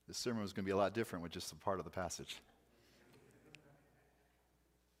This sermon was going to be a lot different with just a part of the passage.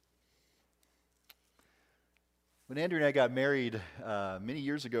 When Andrew and I got married many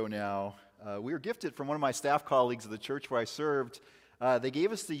years ago now, we were gifted from one of my staff colleagues at the church where I served. They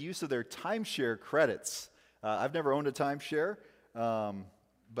gave us the use of their timeshare credits. I've never owned a timeshare,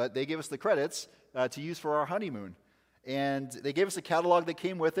 but they gave us the credits to use for our honeymoon. And they gave us a catalog that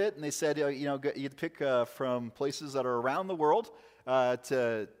came with it, and they said, you'd pick from places that are around the world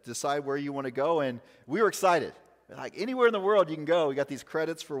to decide where you want to go. And we were excited. Like, anywhere in the world you can go. We got these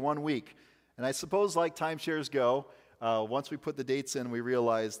credits for 1 week. And I suppose, like timeshares go, once we put the dates in, we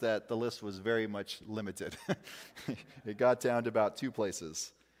realized that the list was very much limited. It got down to about 2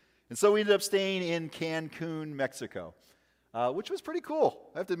 places. And so we ended up staying in Cancun, Mexico, which was pretty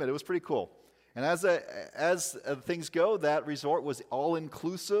cool. I have to admit, it was pretty cool. And as things go, that resort was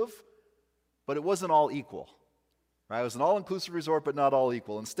all-inclusive, but it wasn't all equal. Right? It was an all-inclusive resort, but not all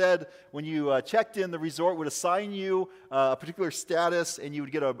equal. Instead, when you checked in, the resort would assign you a particular status, and you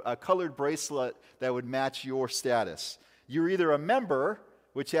would get a colored bracelet that would match your status. You were either a member,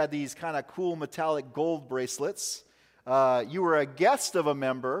 which had these kind of cool metallic gold bracelets. You were a guest of a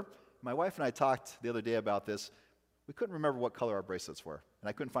member. My wife and I talked the other day about this. We couldn't remember what color our bracelets were, and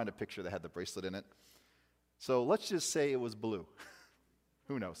I couldn't find a picture that had the bracelet in it. So let's just say it was blue.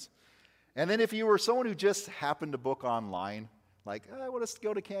 Who knows? And then if you were someone who just happened to book online, like, I want to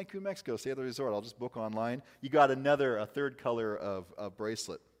go to Cancun, Mexico, stay at the resort, I'll just book online, you got a third color of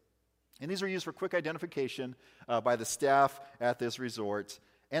bracelet. And these were used for quick identification by the staff at this resort.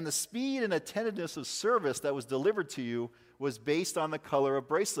 And the speed and attentiveness of service that was delivered to you was based on the color of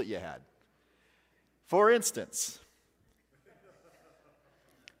bracelet you had. For instance,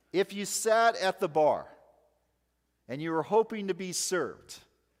 if you sat at the bar and you were hoping to be served,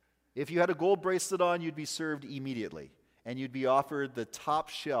 if you had a gold bracelet on, you'd be served immediately, and you'd be offered the top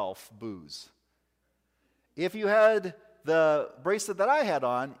shelf booze. If you had the bracelet that I had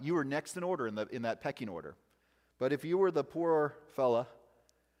on, you were next in order in that pecking order. But if you were the poor fella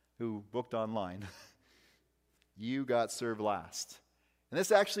who booked online, you got served last. And this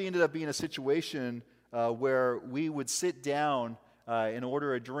actually ended up being a situation where we would sit down and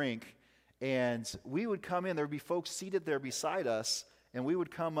order a drink, and we would come in. There would be folks seated there beside us, and we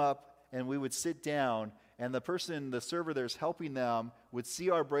would come up and we would sit down, and the server there's helping them, would see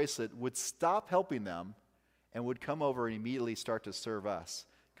our bracelet, would stop helping them, and would come over and immediately start to serve us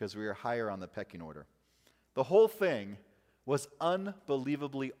because we were higher on the pecking order. The whole thing was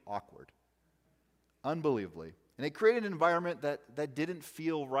unbelievably awkward. Unbelievably. And it created an environment that didn't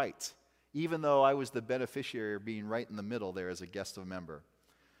feel right, even though I was the beneficiary of being right in the middle there as a guest of member.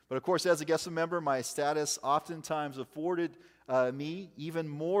 But of course, as a guest of member, my status oftentimes afforded me even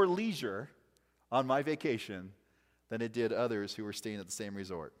more leisure on my vacation than it did others who were staying at the same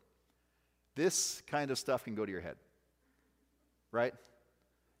resort. This kind of stuff can go to your head, right?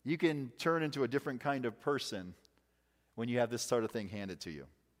 You can turn into a different kind of person when you have this sort of thing handed to you.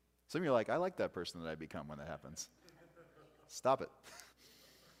 Some of you are like, I like that person that I become when that happens. Stop it.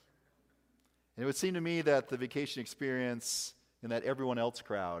 And it would seem to me that the vacation experience in that everyone else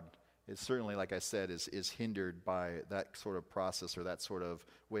crowd is certainly, like I said, is hindered by that sort of process or that sort of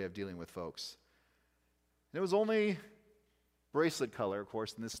way of dealing with folks. And it was only bracelet color, of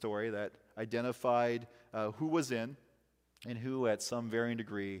course, in this story that identified who was in and who at some varying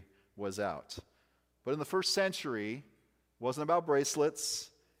degree was out. But in the first century, it wasn't about bracelets,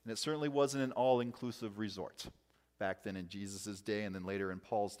 and it certainly wasn't an all-inclusive resort back then in Jesus' day and then later in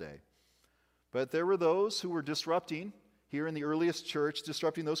Paul's day. But there were those who were disrupting here in the earliest church,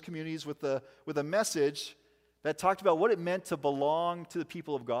 disrupting those communities with a message that talked about what it meant to belong to the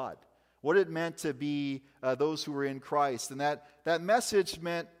people of God, what it meant to be those who were in Christ. And that message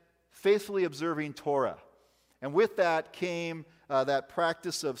meant faithfully observing Torah. And with that came that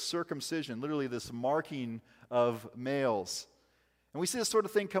practice of circumcision, literally this marking of males. And we see this sort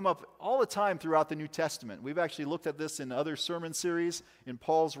of thing come up all the time throughout the New Testament. We've actually looked at this in other sermon series in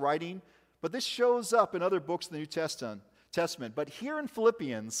Paul's writing, but this shows up in other books in the New Testament. But here in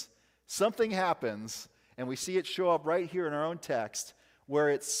Philippians, something happens, and we see it show up right here in our own text, where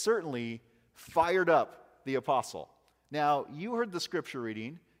it certainly fired up the apostle. Now, you heard the scripture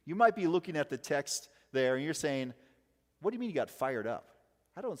reading. You might be looking at the text there, and you're saying, what do you mean he got fired up?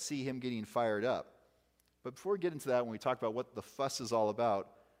 I don't see him getting fired up. But before we get into that, when we talk about what the fuss is all about,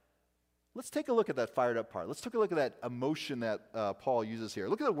 let's take a look at that fired up part. Let's take a look at that emotion that Paul uses here.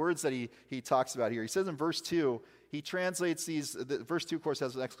 Look at the words that he talks about here. He says in verse 2, he translates these, verse 2, of course,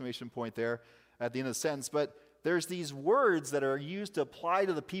 has an exclamation point there at the end of the sentence, but there's these words that are used to apply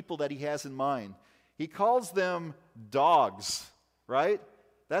to the people that he has in mind. He calls them dogs, right?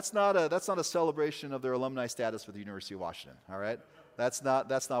 That's not a celebration of their alumni status with the University of Washington, all right? That's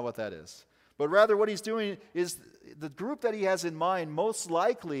not what that is. But rather what he's doing is the group that he has in mind, most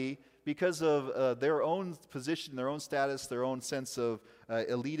likely because of their own position, their own status, their own sense of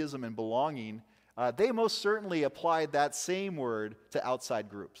elitism and belonging, they most certainly applied that same word to outside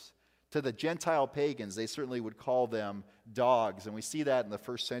groups. To the Gentile pagans, they certainly would call them dogs, and we see that in the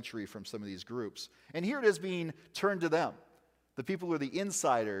first century from some of these groups. And here it is being turned to them. The people who are the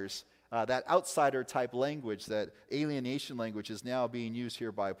insiders, that outsider type language, that alienation language is now being used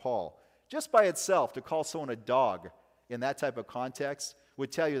here by Paul. Just by itself, to call someone a dog in that type of context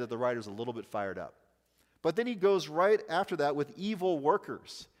would tell you that the writer's a little bit fired up. But then he goes right after that with evil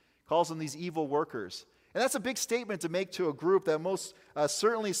workers, calls them these evil workers. And that's a big statement to make to a group that most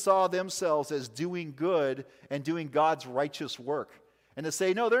certainly saw themselves as doing good and doing God's righteous work. And to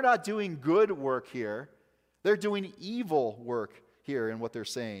say, no, they're not doing good work here. They're doing evil work here in what they're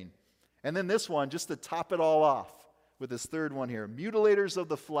saying. And then this one, just to top it all off, with this third one here, mutilators of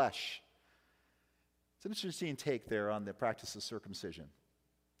the flesh. It's an interesting take there on the practice of circumcision.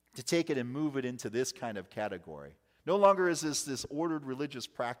 To take it and move it into this kind of category. No longer is this ordered religious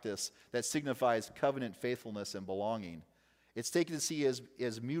practice that signifies covenant faithfulness and belonging. It's taken to see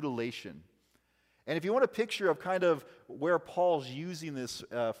as mutilation. And if you want a picture of kind of where Paul's using this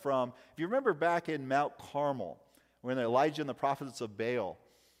from, if you remember back in Mount Carmel, when Elijah and the prophets of Baal,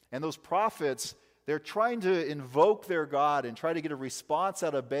 and those prophets, they're trying to invoke their God and try to get a response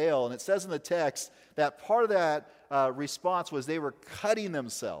out of Baal. And it says in the text that part of that response was they were cutting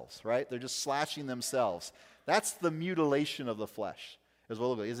themselves, right? They're just slashing themselves. That's the mutilation of the flesh, as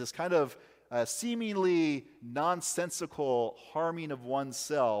well. Is this kind of seemingly nonsensical harming of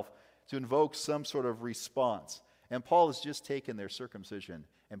oneself to invoke some sort of response. And Paul has just taken their circumcision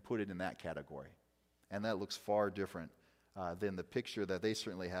and put it in that category. And that looks far different than the picture that they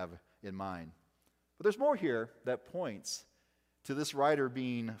certainly have in mind. But there's more here that points to this writer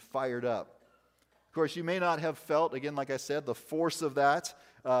being fired up. Of course, you may not have felt, again, like I said, the force of that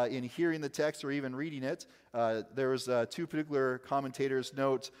in hearing the text or even reading it. There's two particular commentators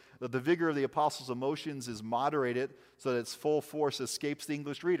note that the vigor of the apostles' emotions is moderated so that its full force escapes the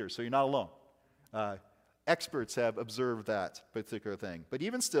English reader. So you're not alone. Experts have observed that particular thing. But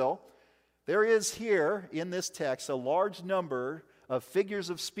even still, there is here in this text a large number of figures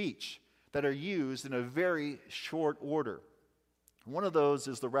of speech that are used in a very short order. One of those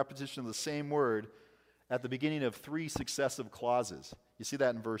is the repetition of the same word at the beginning of 3 successive clauses. You see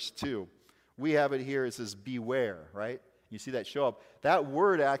that in verse 2. We have it here, it says beware, right? You see that show up. That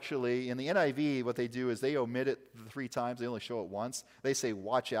word actually, in the NIV, what they do is they omit it 3 times. They only show it once. They say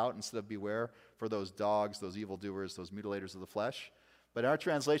watch out instead of beware for those dogs, those evildoers, those mutilators of the flesh. But in our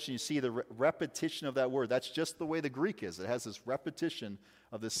translation, you see the repetition of that word. That's just the way the Greek is. It has this repetition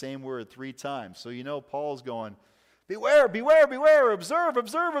of the same word 3 times. So you know Paul's going, beware, beware, beware, observe,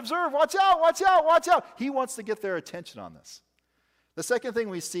 observe, observe, watch out, watch out, watch out. He wants to get their attention on this. The second thing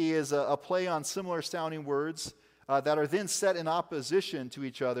we see is a play on similar sounding words that are then set in opposition to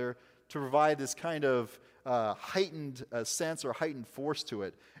each other to provide this kind of heightened sense or heightened force to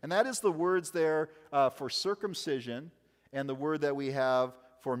it. And that is the words there for circumcision and the word that we have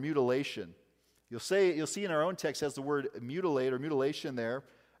for mutilation. You'll see in our own text has the word mutilate or mutilation there,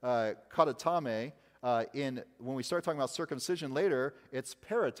 katatame. When we start talking about circumcision later, it's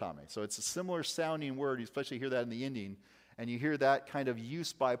peritame. So it's a similar sounding word. You especially hear that in the ending. And you hear that kind of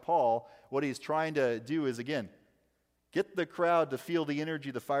use by Paul. What he's trying to do is, again, get the crowd to feel the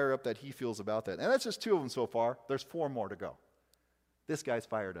energy, the fire up that he feels about that. And that's just 2 of them so far. There's 4 more to go. This guy's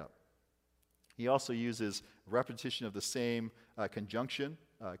fired up. He also uses repetition of the same conjunction,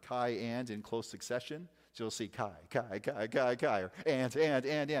 kai and in close succession. So you'll see kai, kai, kai, kai, kai, or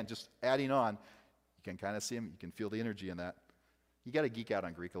and, just adding on. You can kind of see him. You can feel the energy in that. You got to geek out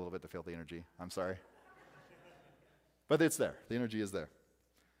on Greek a little bit to feel the energy. I'm sorry. But it's there. The energy is there.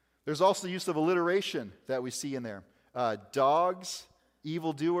 There's also the use of alliteration that we see in there. Dogs,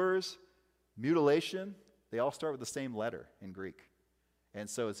 evildoers, mutilation, they all start with the same letter in Greek. And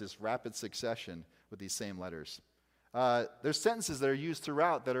so it's this rapid succession with these same letters. There's sentences that are used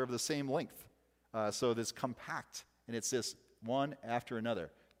throughout that are of the same length. So it's compact, and it's this one after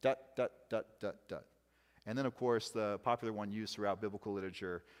another. Dot, dot, dot, dot, dot. And then, of course, the popular one used throughout biblical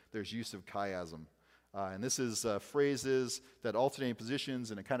literature, there's use of chiasm. And this is phrases that alternate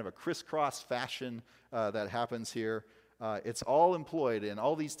positions in a kind of a crisscross fashion that happens here. It's all employed, and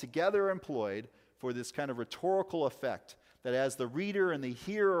all these together are employed for this kind of rhetorical effect, that as the reader and the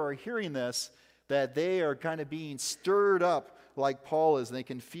hearer are hearing this, that they are kind of being stirred up like Paul is, and they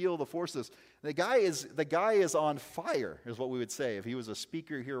can feel the forces. The guy is on fire, is what we would say if he was a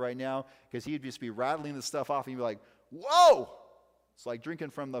speaker here right now, because he'd just be rattling this stuff off and he'd be like, whoa! It's like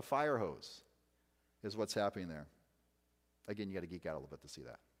drinking from the fire hose, is what's happening there. Again, you got to geek out a little bit to see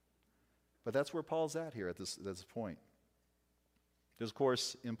that. But that's where Paul's at here at this point. There's, of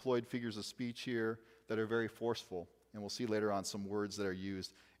course, employed figures of speech here that are very forceful, and we'll see later on some words that are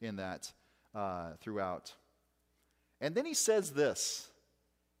used in that throughout. And then he says this.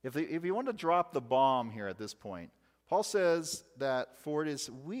 If you want to drop the bomb here at this point, Paul says that, for it is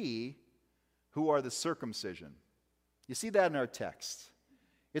we who are the circumcision. You see that in our text.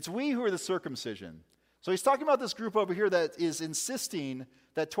 It's we who are the circumcision. So he's talking about this group over here that is insisting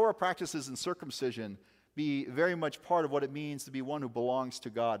that Torah practices and circumcision be very much part of what it means to be one who belongs to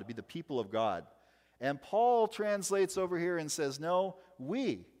God, to be the people of God. And Paul translates over here and says, no,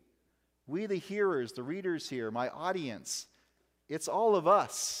 we the hearers, the readers here, my audience, it's all of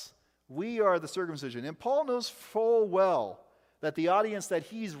us. We are the circumcision. And Paul knows full well that the audience that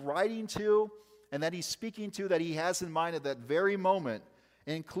he's writing to and that he's speaking to, that he has in mind at that very moment,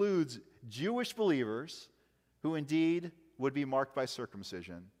 includes Jewish believers who indeed would be marked by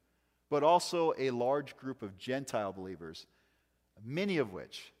circumcision, but also a large group of Gentile believers, many of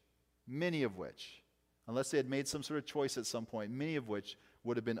which, unless they had made some sort of choice at some point, many of which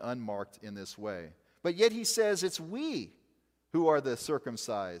would have been unmarked in this way. But yet he says it's we who are the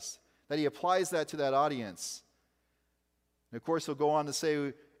circumcised, that he applies that to that audience. And of course, he'll go on to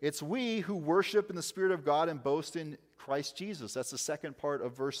say, it's we who worship in the Spirit of God and boast in Christ Jesus. That's the second part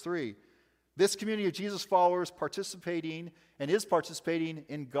of verse 3. This community of Jesus followers participating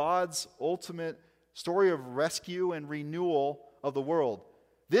in God's ultimate story of rescue and renewal of the world.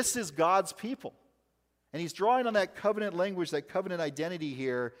 This is God's people. And he's drawing on that covenant language, that covenant identity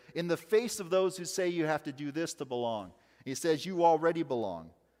here, in the face of those who say you have to do this to belong. He says you already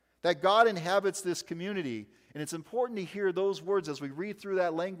belong. That God inhabits this community. And it's important to hear those words as we read through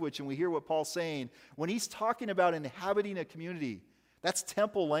that language and we hear what Paul's saying. When he's talking about inhabiting a community, that's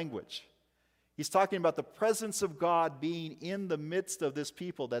temple language. He's talking about the presence of God being in the midst of this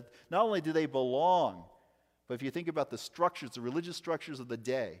people, that not only do they belong, but if you think about the structures, the religious structures of the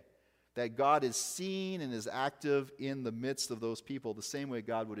day, that God is seen and is active in the midst of those people the same way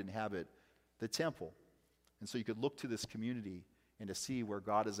God would inhabit the temple. And so you could look to this community and to see where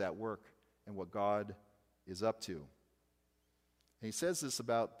God is at work and what God is up to. And he says this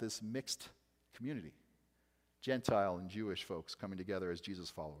about this mixed community, Gentile and Jewish folks coming together as Jesus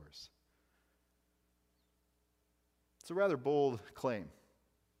followers. It's a rather bold claim.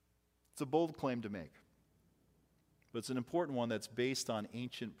 It's a bold claim to make. But it's an important one that's based on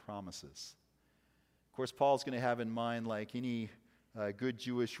ancient promises. Of course, Paul's going to have in mind, like any good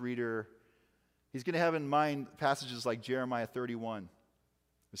Jewish reader, he's going to have in mind passages like Jeremiah 31.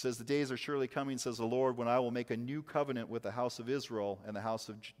 It says, the days are surely coming, says the Lord, when I will make a new covenant with the house of Israel and the house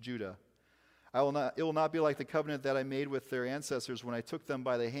of Judah. It will not be like the covenant that I made with their ancestors when I took them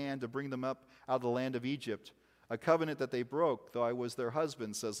by the hand to bring them up out of the land of Egypt, a covenant that they broke, though I was their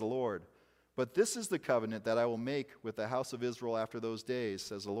husband, says the Lord. But this is the covenant that I will make with the house of Israel after those days,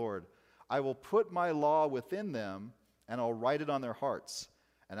 says the Lord. I will put my law within them, and I'll write it on their hearts,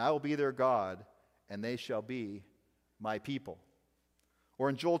 and I will be their God, and they shall be my people. Or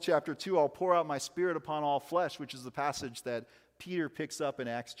in Joel chapter 2, I'll pour out my spirit upon all flesh, which is the passage that Peter picks up in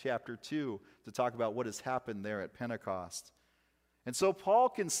Acts chapter 2 to talk about what has happened there at Pentecost. And so Paul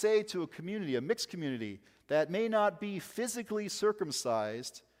can say to a community, a mixed community, that may not be physically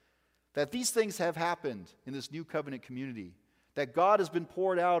circumcised, that these things have happened in this new covenant community, that God has been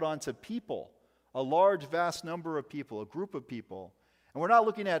poured out onto people, a large, vast number of people, a group of people. And we're not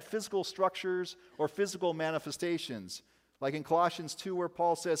looking at physical structures or physical manifestations, like in Colossians 2 where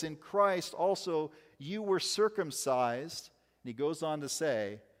Paul says, in Christ also you were circumcised, and he goes on to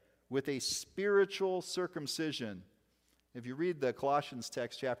say, with a spiritual circumcision. If you read the Colossians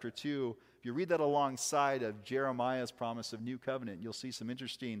text, chapter 2, if you read that alongside of Jeremiah's promise of new covenant, you'll see some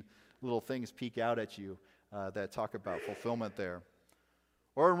interesting little things peek out at you that talk about fulfillment there.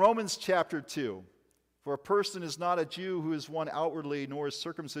 Or in Romans chapter 2, for a person is not a Jew who is one outwardly, nor is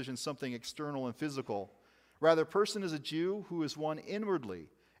circumcision something external and physical. Rather, a person is a Jew who is one inwardly,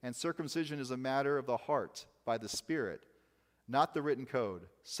 and circumcision is a matter of the heart by the Spirit, not the written code.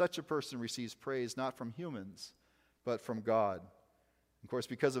 Such a person receives praise not from humans, but from God. Of course,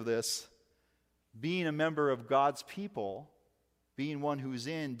 because of this, being a member of God's people, being one who's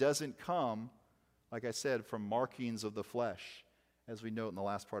in, doesn't come, like I said, from markings of the flesh, as we note in the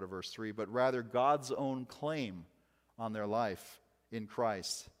last part of verse 3, but rather God's own claim on their life in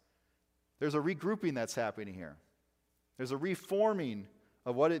Christ. There's a regrouping that's happening here. There's a reforming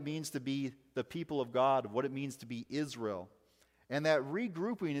of what it means to be the people of God, of what it means to be Israel. And that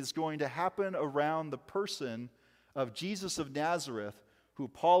regrouping is going to happen around the person of Jesus of Nazareth, who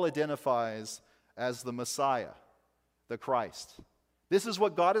Paul identifies as the Messiah, the Christ. This is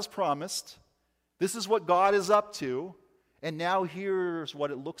what God has promised. This is what God is up to. And now here's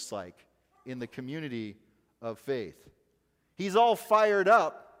what it looks like in the community of faith. He's all fired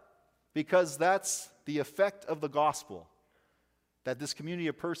up because that's the effect of the gospel. That this community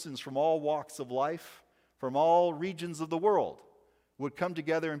of persons from all walks of life, from all regions of the world, would come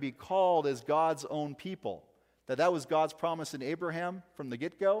together and be called as God's own people. That was God's promise in Abraham from the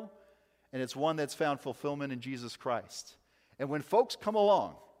get-go, and it's one that's found fulfillment in Jesus Christ. And when folks come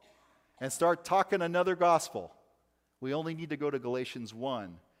along and start talking another gospel, we only need to go to Galatians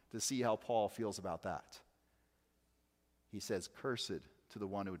 1 to see how Paul feels about that. He says, "Cursed to the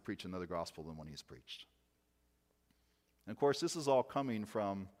one who would preach another gospel than one he's preached." And of course, this is all coming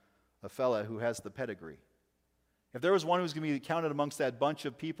from a fella who has the pedigree. If there was one who's going to be counted amongst that bunch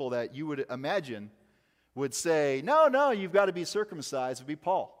of people that you would imagine would say, no, you've got to be circumcised, it would be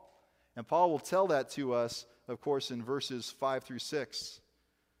Paul. And Paul will tell that to us, of course, in verses 5 through 6.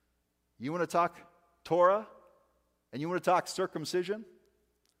 You want to talk Torah? And you want to talk circumcision?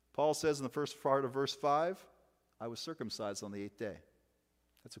 Paul says in the first part of verse 5, I was circumcised on the 8th day.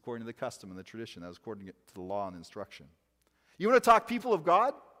 That's according to the custom and the tradition. That was according to the law and instruction. You want to talk people of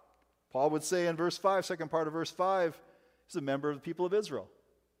God? Paul would say in verse 5, second part of verse 5, he's a member of the people of Israel.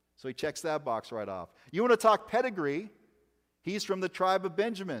 So he checks that box right off. You want to talk pedigree? He's from the tribe of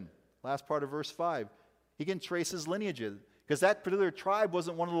Benjamin. Last part of verse 5. He can trace his lineage because that particular tribe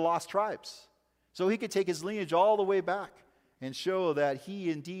wasn't one of the lost tribes. So he could take his lineage all the way back and show that he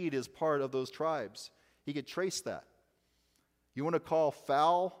indeed is part of those tribes. He could trace that. You want to call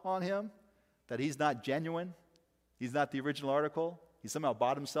foul on him? That he's not genuine? He's not the original article? He somehow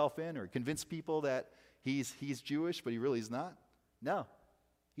bought himself in or convinced people that he's Jewish, but he really is not? No.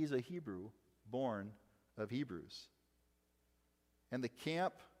 He's a Hebrew born of Hebrews. And the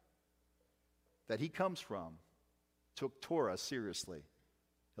camp that he comes from took Torah seriously.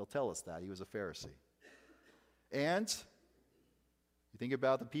 He'll tell us that. He was a Pharisee. And you think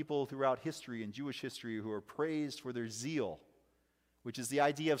about the people throughout history and Jewish history who are praised for their zeal, which is the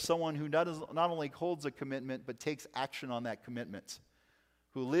idea of someone who not only holds a commitment, but takes action on that commitment,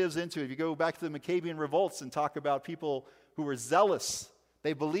 who lives into it. If you go back to the Maccabean revolts and talk about people who were zealous,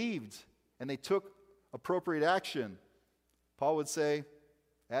 they believed, and they took appropriate action. Paul would say,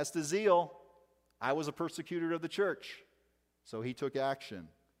 as to zeal, I was a persecutor of the church. So he took action.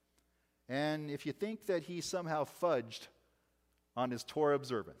 And if you think that he somehow fudged on his Torah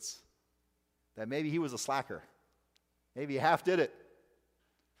observance, that maybe he was a slacker, maybe he half did it,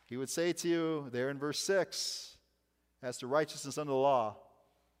 he would say to you there in verse 6, as to righteousness under the law,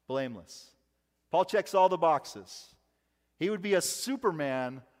 blameless. Paul checks all the boxes. He would be a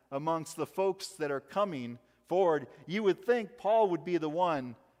Superman amongst the folks that are coming forward. You would think Paul would be the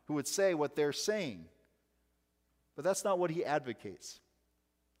one who would say what they're saying. But that's not what he advocates.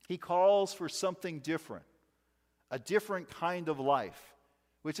 He calls for something different, a different kind of life,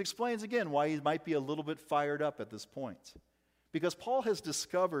 which explains again why he might be a little bit fired up at this point. Because Paul has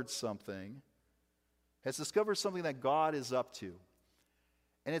discovered something that God is up to.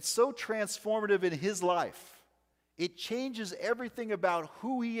 And it's so transformative in his life. It changes everything about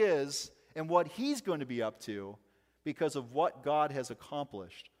who he is and what he's going to be up to because of what God has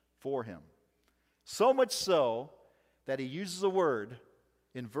accomplished for him. So much so that he uses a word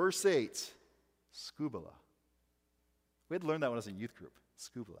in verse 8, skubala. We had to learn that when I was in youth group,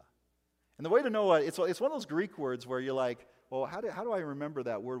 skubala. And the way to know it's one of those Greek words where you're like, well, how do I remember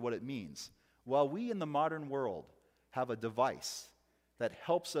that word, what it means? Well, we in the modern world have a device that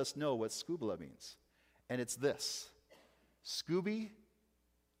helps us know what skubala means. And it's this, Scooby-Doo.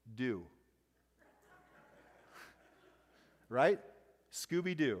 Right?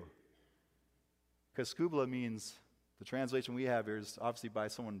 Scooby-Doo. Because skubala means, the translation we have here is obviously by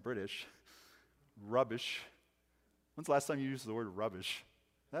someone British, rubbish. When's the last time you used the word rubbish?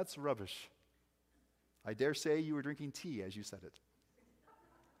 That's rubbish. I dare say you were drinking tea as you said it.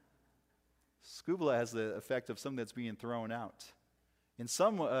 Skubala has the effect of something that's being thrown out. In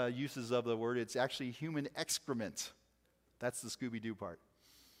some uses of the word, it's actually human excrement. That's the Scooby-Doo part.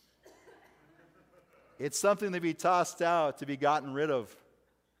 It's something to be tossed out, to be gotten rid of.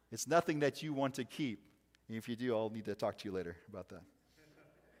 It's nothing that you want to keep. And if you do, I'll need to talk to you later about that.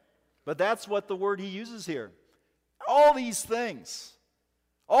 But that's what the word he uses here. All these things,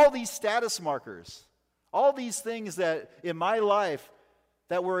 all these status markers, all these things that in my life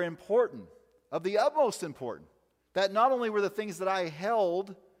that were important, of the utmost important, that not only were the things that I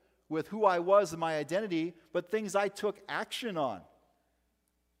held with who I was and my identity, but things I took action on.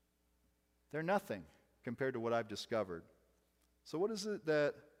 They're nothing compared to what I've discovered. So what is it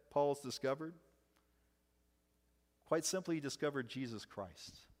that Paul's discovered? Quite simply, he discovered Jesus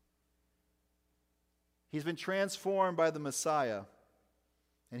Christ. He's been transformed by the Messiah.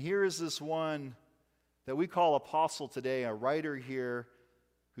 And here is this one that we call apostle today, a writer here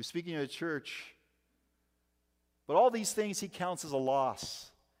who's speaking to a church. But all these things he counts as a loss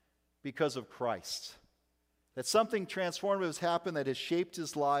because of Christ. That something transformative has happened that has shaped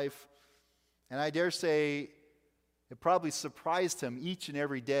his life. And I dare say it probably surprised him each and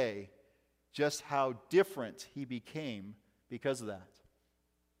every day just how different he became because of that.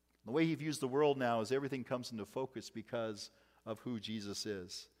 The way he views the world now is everything comes into focus because of who Jesus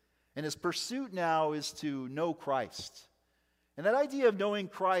is. And his pursuit now is to know Christ. And that idea of knowing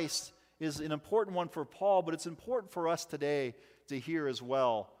Christ is an important one for Paul, but it's important for us today to hear as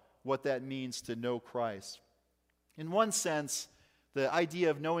well what that means to know Christ. In one sense, the idea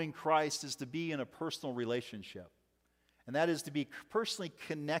of knowing Christ is to be in a personal relationship. And that is to be personally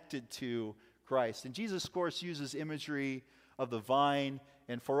connected to Christ. And Jesus, of course, uses imagery of the vine.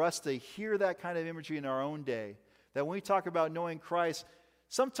 And for us to hear that kind of imagery in our own day, that when we talk about knowing Christ,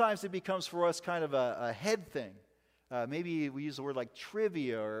 sometimes it becomes for us kind of a head thing. Maybe we use the word like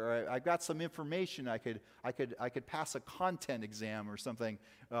trivia, or I've got some information. I could pass a content exam or something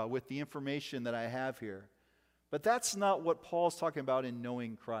with the information that I have here. But that's not what Paul's talking about in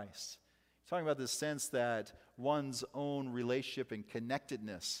knowing Christ. He's talking about this sense that one's own relationship and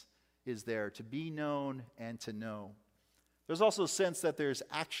connectedness is there to be known and to know. There's also a sense that there's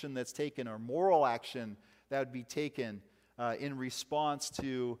action that's taken, or moral action that would be taken in response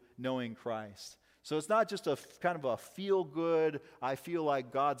to knowing Christ. So it's not just a kind of a feel-good, I feel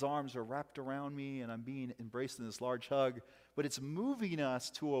like God's arms are wrapped around me and I'm being embraced in this large hug, but it's moving us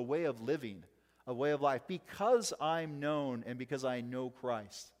to a way of living, a way of life. Because I'm known and because I know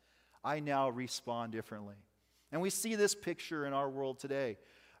Christ, I now respond differently. And we see this picture in our world today.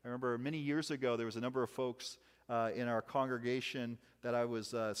 I remember many years ago there was a number of folks in our congregation that I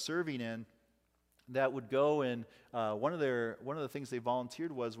was serving in that would go, and one of the things they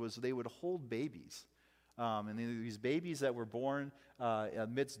volunteered was they would hold babies, and these babies that were born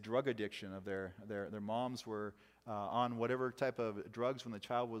amidst drug addiction of their moms were on whatever type of drugs when the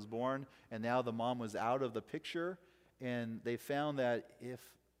child was born, and now the mom was out of the picture, and they found that if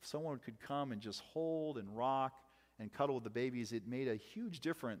someone could come and just hold and rock and cuddle with the babies, it made a huge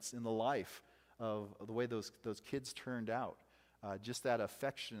difference in the life of the way those kids turned out. Just that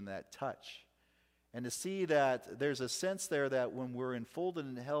affection and that touch. And to see that there's a sense there that when we're enfolded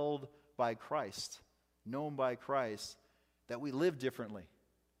and held by Christ, known by Christ, that we live differently.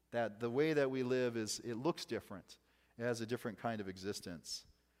 That the way that we live it looks different. It has a different kind of existence.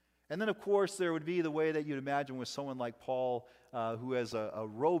 And then, of course, there would be the way that you'd imagine with someone like Paul, who has a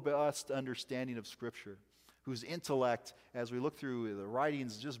robust understanding of Scripture, whose intellect, as we look through the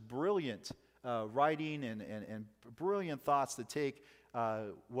writings, is just brilliant writing and brilliant thoughts to take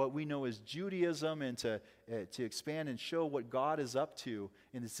what we know as Judaism and to expand and show what God is up to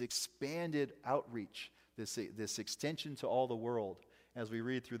in this expanded outreach, this extension to all the world as we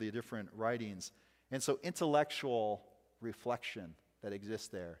read through the different writings. And so intellectual reflection that exists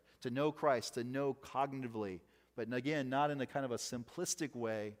there, to know Christ, to know cognitively, but again, not in a kind of a simplistic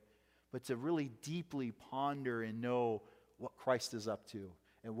way, but to really deeply ponder and know what Christ is up to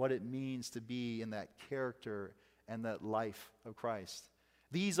and what it means to be in that character and that life of Christ.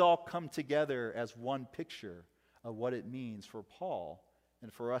 These all come together as one picture of what it means for Paul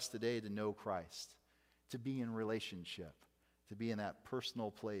and for us today to know Christ, to be in relationship, to be in that personal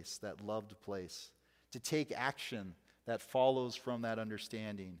place, that loved place, to take action that follows from that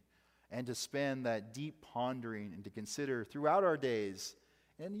understanding, and to spend that deep pondering and to consider throughout our days.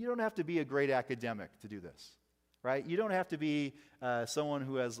 And you don't have to be a great academic to do this, right? You don't have to be someone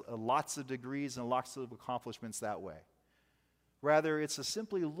who has lots of degrees and lots of accomplishments that way. Rather, it's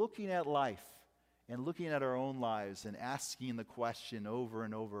simply looking at life and looking at our own lives and asking the question over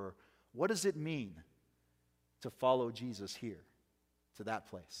and over, what does it mean to follow Jesus here, to that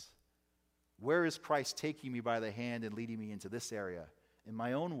place? Where is Christ taking me by the hand and leading me into this area, in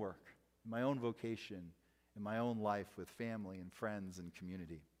my own work, in my own vocation, in my own life with family and friends and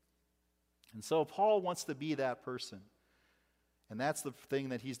community? And so Paul wants to be that person. And that's the thing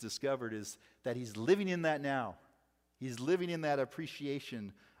that he's discovered, is that he's living in that now. He's living in that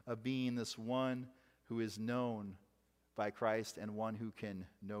appreciation of being this one who is known by Christ and one who can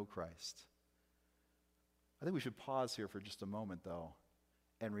know Christ. I think we should pause here for just a moment, though,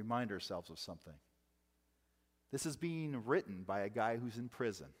 and remind ourselves of something. This is being written by a guy who's in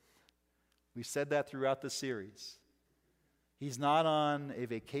prison. We've said that throughout the series. He's not on a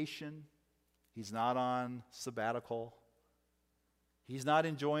vacation. He's not on sabbatical. He's not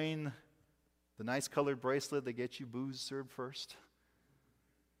enjoying the nice colored bracelet that gets you booze served first.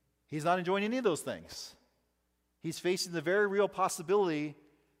 He's not enjoying any of those things. He's facing the very real possibility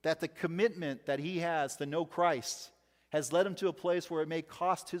that the commitment that he has to know Christ has led him to a place where it may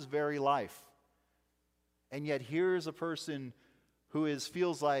cost his very life. And yet here's a person who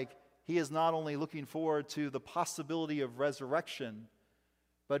feels like he is not only looking forward to the possibility of resurrection,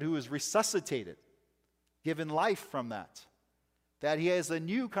 but who is resuscitated, given life from that. That he has a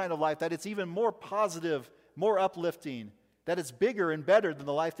new kind of life, that it's even more positive, more uplifting, that it's bigger and better than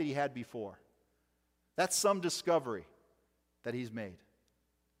the life that he had before. That's some discovery that he's made.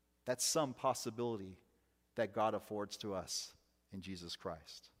 That's some possibility that God affords to us in Jesus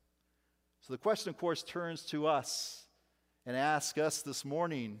Christ. So the question, of course, turns to us and asks us this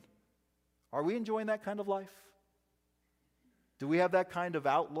morning, are we enjoying that kind of life? Do we have that kind of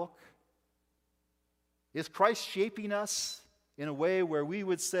outlook? Is Christ shaping us in a way where we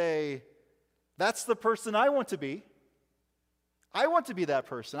would say, that's the person I want to be. I want to be that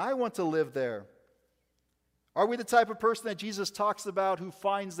person. I want to live there. Are we the type of person that Jesus talks about who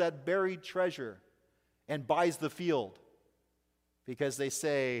finds that buried treasure and buys the field because they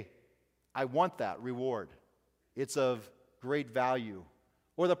say, I want that reward. It's of great value.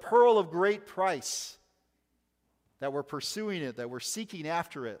 Or the pearl of great price, that we're pursuing it, that we're seeking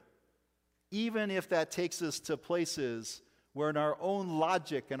after it, even if that takes us to places where in our own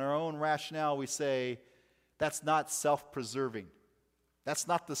logic and our own rationale we say, that's not self-preserving. That's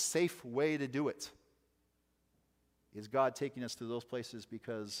not the safe way to do it. Is God taking us to those places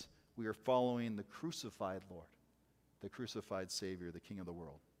because we are following the crucified Lord, the crucified Savior, the King of the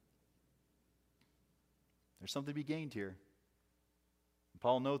world? There's something to be gained here.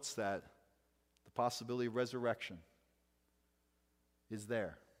 Paul notes that the possibility of resurrection is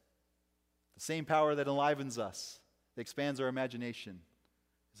there. The same power that enlivens us, that expands our imagination,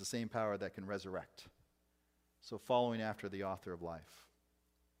 is the same power that can resurrect. So following after the author of life.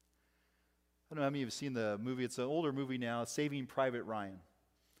 I don't know how many of you have seen the movie. It's an older movie now, Saving Private Ryan.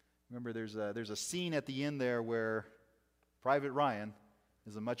 Remember, there's a scene at the end there where Private Ryan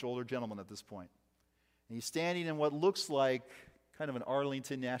is a much older gentleman at this point. And he's standing in what looks like kind of an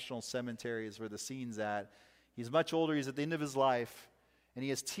Arlington National Cemetery is where the scene's at. He's much older. He's at the end of his life. And he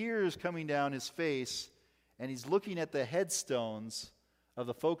has tears coming down his face. And he's looking at the headstones of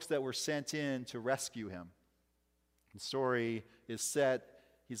the folks that were sent in to rescue him. The story is set.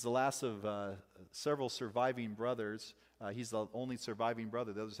 He's the last of several surviving brothers. He's the only surviving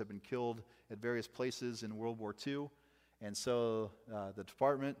brother. The others have been killed at various places in World War II. And so the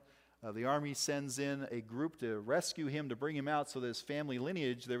Department of the Army sends in a group to rescue him, to bring him out so that his family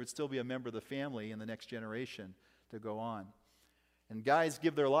lineage, there would still be a member of the family in the next generation to go on. And guys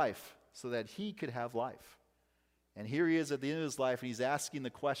give their life so that he could have life. And here he is at the end of his life, and he's asking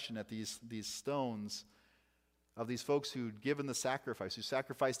the question at these stones of these folks who'd given the sacrifice, who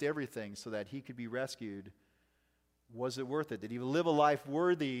sacrificed everything so that he could be rescued. Was it worth it? Did he live a life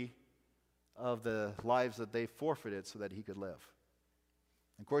worthy of the lives that they forfeited so that he could live?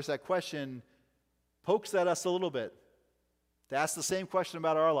 And of course, that question pokes at us a little bit to ask the same question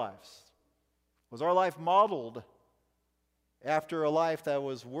about our lives. Was our life modeled after a life that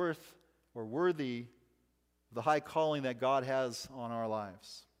was worth or worthy of the high calling that God has on our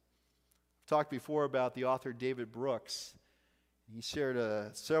lives? I've talked before about the author David Brooks. He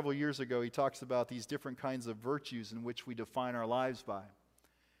shared several years ago, he talks about these different kinds of virtues in which we define our lives by.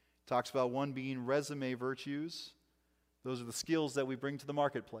 He talks about one being resume virtues. Those are the skills that we bring to the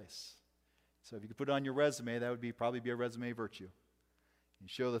marketplace. So if you could put it on your resume, that would probably be a resume virtue. You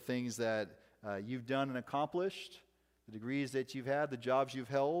show the things that you've done and accomplished, the degrees that you've had, the jobs you've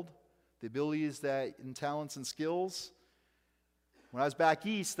held, the abilities and talents and skills. When I was back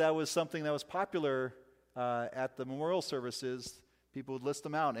east, that was something that was popular at the memorial services. People would list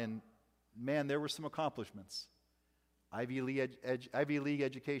them out, and man, there were some accomplishments. Ivy League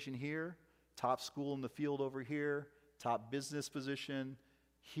education here, top school in the field over here, top business position,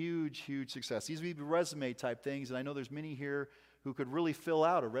 huge success. These would be resume type things, and I know there's many here who could really fill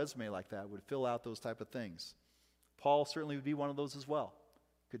out a resume like that, would fill out those type of things. Paul certainly would be one of those as well,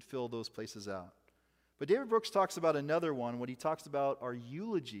 could fill those places out. But David Brooks talks about another one when he talks about our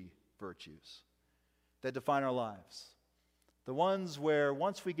eulogy virtues that define our lives. The ones where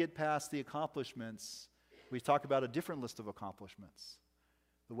once we get past the accomplishments, we talk about a different list of accomplishments.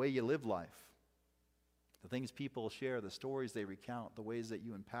 The way you live life. The things people share, the stories they recount, the ways that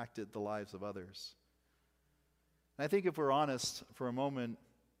you impacted the lives of others. And I think if we're honest for a moment,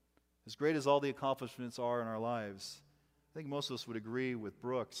 As great as all the accomplishments are in our lives, I think most of us would agree with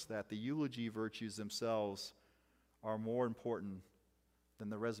Brooks that the eulogy virtues themselves are more important than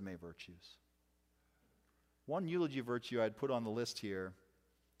the resume virtues. One eulogy virtue I'd put on the list here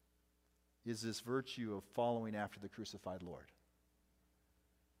is this virtue of following after the crucified Lord.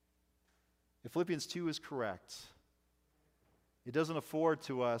 If Philippians 2 is correct, it doesn't afford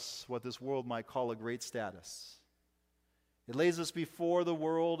to us what this world might call a great status. It lays us before the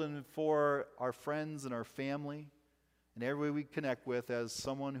world and for our friends and our family and everybody we connect with as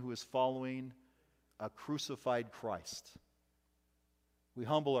someone who is following a crucified Christ. We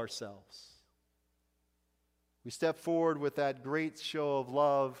humble ourselves. We step forward with that great show of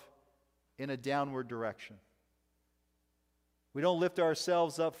love in a downward direction. We don't lift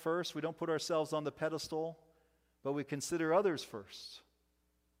ourselves up first. We don't put ourselves on the pedestal, but we consider others first,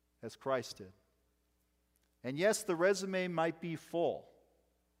 as Christ did. And yes, the resume might be full,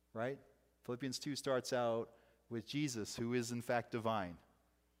 right? Philippians 2 starts out with Jesus, who is in fact divine.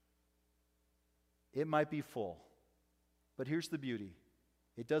 It might be full, but here's the beauty.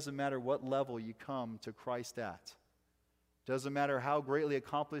 It doesn't matter what level you come to Christ at. It doesn't matter how greatly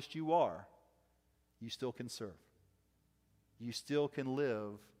accomplished you are, you still can serve. You still can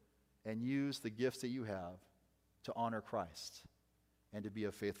live and use the gifts that you have to honor Christ and to be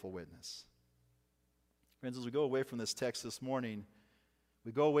a faithful witness. Friends, as we go away from this text this morning,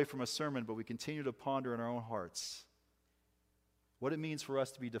 we go away from a sermon, but we continue to ponder in our own hearts what it means for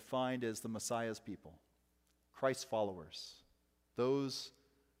us to be defined as the Messiah's people, Christ's followers, those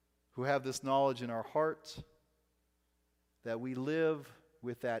who have this knowledge in our heart that we live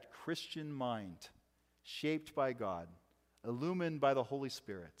with that Christian mind shaped by God, illumined by the Holy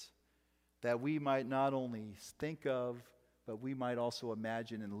Spirit, that we might not only think of, but we might also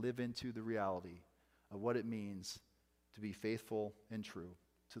imagine and live into the reality of what it means to be faithful and true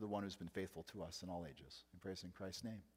to the one who's been faithful to us in all ages. We pray this in Christ's name.